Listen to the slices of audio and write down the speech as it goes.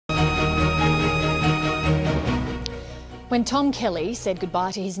When Tom Kelly said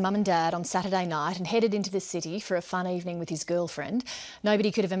goodbye to his mum and dad on Saturday night and headed into the city for a fun evening with his girlfriend,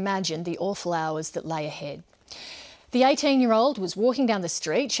 nobody could have imagined the awful hours that lay ahead. The 18-year-old was walking down the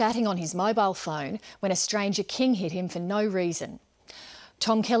street chatting on his mobile phone when a stranger king hit him for no reason.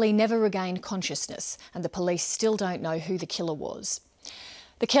 Tom Kelly never regained consciousness and the police still don't know who the killer was.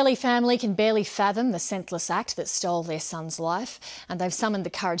 The Kelly family can barely fathom the senseless act that stole their son's life, and they've summoned the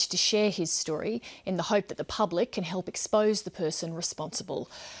courage to share his story in the hope that the public can help expose the person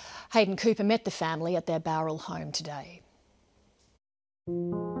responsible. Hayden Cooper met the family at their Bowral home today.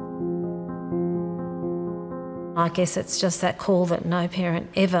 I guess it's just that call that no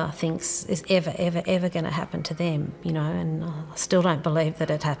parent ever thinks is ever going to happen to them, you know, and I still don't believe that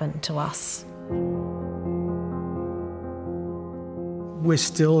it happened to us. We're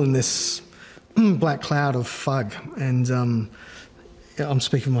still in this black cloud of fug, and I'm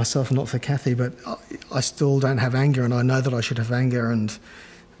speaking for myself, not for Kathy, but I still don't have anger, and I know that I should have anger,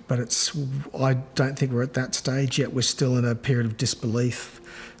 but I don't think we're at that stage yet. We're still in a period of disbelief,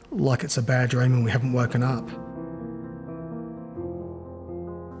 like it's a bad dream and we haven't woken up.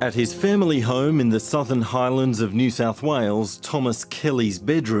 At his family home in the Southern Highlands of New South Wales, Thomas Kelly's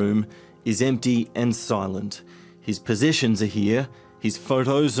bedroom is empty and silent. His possessions are here, his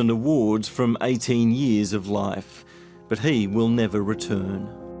photos and awards from 18 years of life, but he will never return.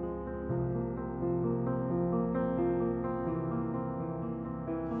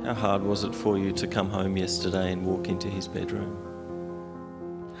 How hard was it for you to come home yesterday and walk into his bedroom?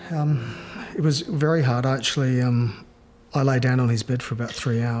 It was very hard, actually. I lay down on his bed for about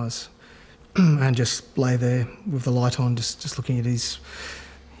 3 hours and just lay there with the light on, just looking at his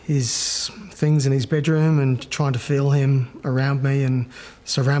things in his bedroom and trying to feel him around me and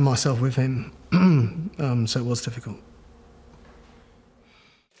surround myself with him. So it was difficult.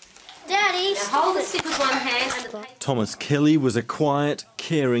 Daddy, hold the stick with one hand. And Thomas Kelly was a quiet,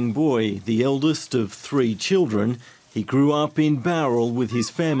 caring boy, the eldest of 3 children. He grew up in Bowral with his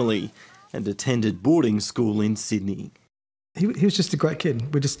family and attended boarding school in Sydney. He was just a great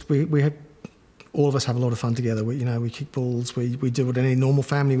kid. We had, all of us have a lot of fun together. We kick balls. We do what any normal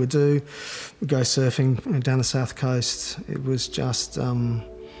family would do. We go surfing down the south coast. It was just a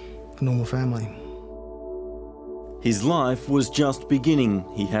normal family. His life was just beginning.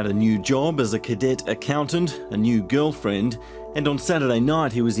 He had a new job as a cadet accountant, a new girlfriend, and on Saturday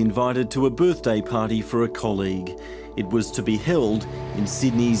night he was invited to a birthday party for a colleague. It was to be held in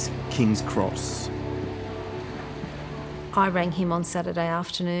Sydney's King's Cross. I rang him on Saturday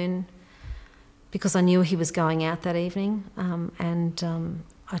afternoon because I knew he was going out that evening, I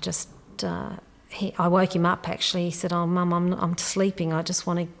woke him up actually. He said, "Oh, Mum, I'm sleeping. I just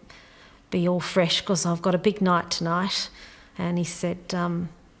want to be all fresh because I've got a big night tonight." And he said,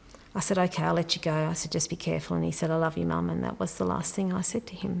 I said, "Okay, I'll let you go." I said, "Just be careful." And he said, "I love you, Mum." And that was the last thing I said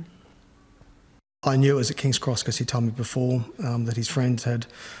to him. I knew it was at King's Cross because he told me before that his friend had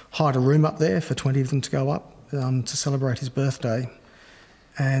hired a room up there for 20 of them to go up to celebrate his birthday.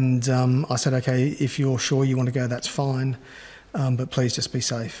 And I said, "Okay, if you're sure you want to go, that's fine, but please just be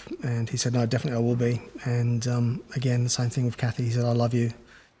safe." And he said, "No, definitely I will be." And again, the same thing with Kathy. He said, "I love you."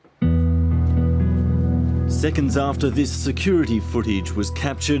 Seconds after this security footage was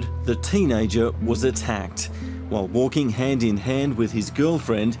captured, the teenager was attacked. While walking hand in hand with his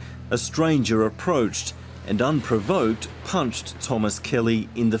girlfriend, a stranger approached and, unprovoked, punched Thomas Kelly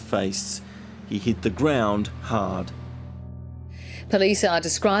in the face. He hit the ground hard. Police are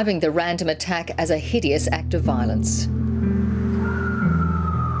describing the random attack as a hideous act of violence.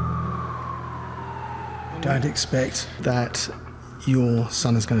 Don't expect that your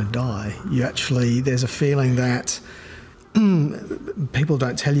son is going to die. There's a feeling that people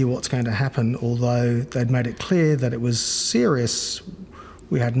don't tell you what's going to happen, although they'd made it clear that it was serious.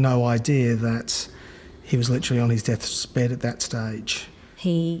 We had no idea that he was literally on his death's bed at that stage.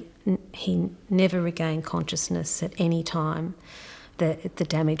 He never regained consciousness at any time. The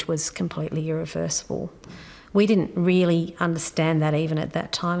damage was completely irreversible. We didn't really understand that even at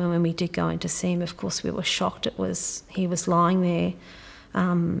that time, and when we did go in to see him, of course, we were shocked. He was lying there.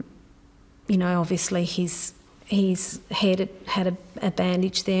 Obviously his head had a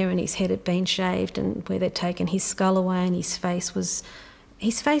bandage there, and his head had been shaved, and where they'd taken his skull away, and his face was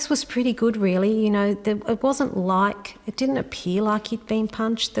pretty good, really. It didn't appear like he'd been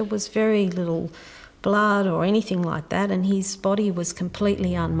punched. There was very little blood or anything like that, and his body was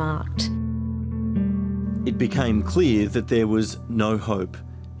completely unmarked. It became clear that there was no hope.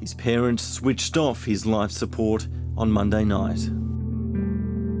 His parents switched off his life support on Monday night.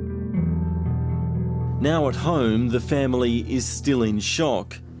 Now at home, the family is still in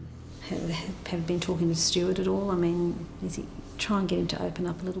shock. have been talking to Stuart at all? I mean, try and get him to open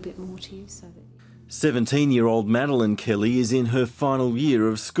up a little bit more to you so that... 17-year-old Madeline Kelly is in her final year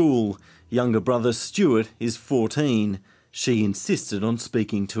of school. Younger brother Stuart is 14. She insisted on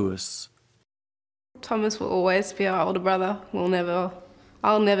speaking to us. Thomas will always be our older brother.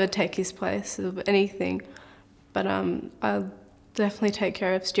 I'll never take his place of anything. But I'll definitely take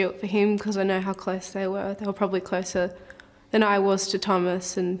care of Stuart for him because I know how close they were. They were probably closer than I was to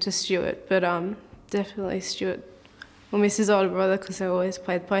Thomas and to Stuart. But definitely Stuart will miss his older brother because they always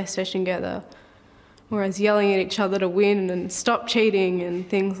played PlayStation together. Whereas yelling at each other to win and stop cheating and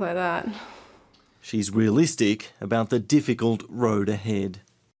things like that. She's realistic about the difficult road ahead.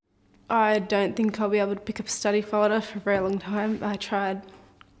 I don't think I'll be able to pick up a study folder for a very long time. I tried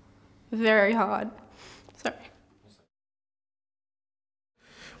very hard. Sorry.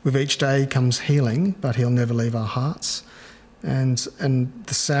 With each day comes healing, but he'll never leave our hearts. And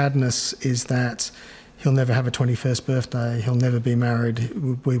the sadness is that he'll never have a 21st birthday, he'll never be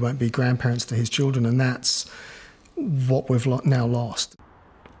married, we won't be grandparents to his children, and that's what we've now lost.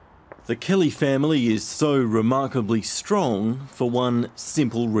 The Kelly family is so remarkably strong for one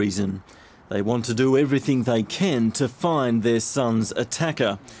simple reason. They want to do everything they can to find their son's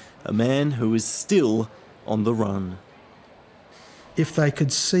attacker, a man who is still on the run. If they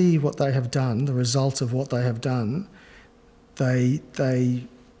could see what they have done, the result of what they have done, they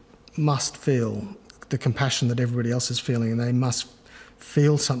must feel the compassion that everybody else is feeling, and they must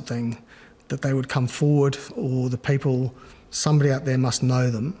feel something that they would come forward, or the people, somebody out there must know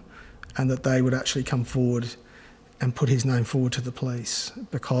them, and that they would actually come forward and put his name forward to the police,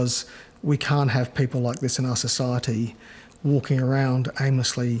 because we can't have people like this in our society walking around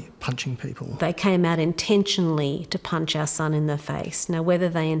aimlessly punching people. They came out intentionally to punch our son in the face. Now, whether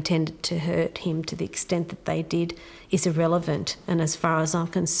they intended to hurt him to the extent that they did is irrelevant, and as far as I'm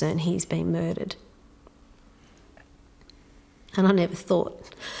concerned, he's been murdered. And I never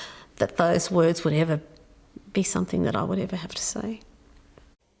thought that those words would ever be something that I would ever have to say.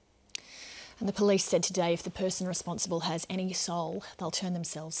 And the police said today if the person responsible has any soul, they'll turn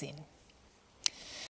themselves in.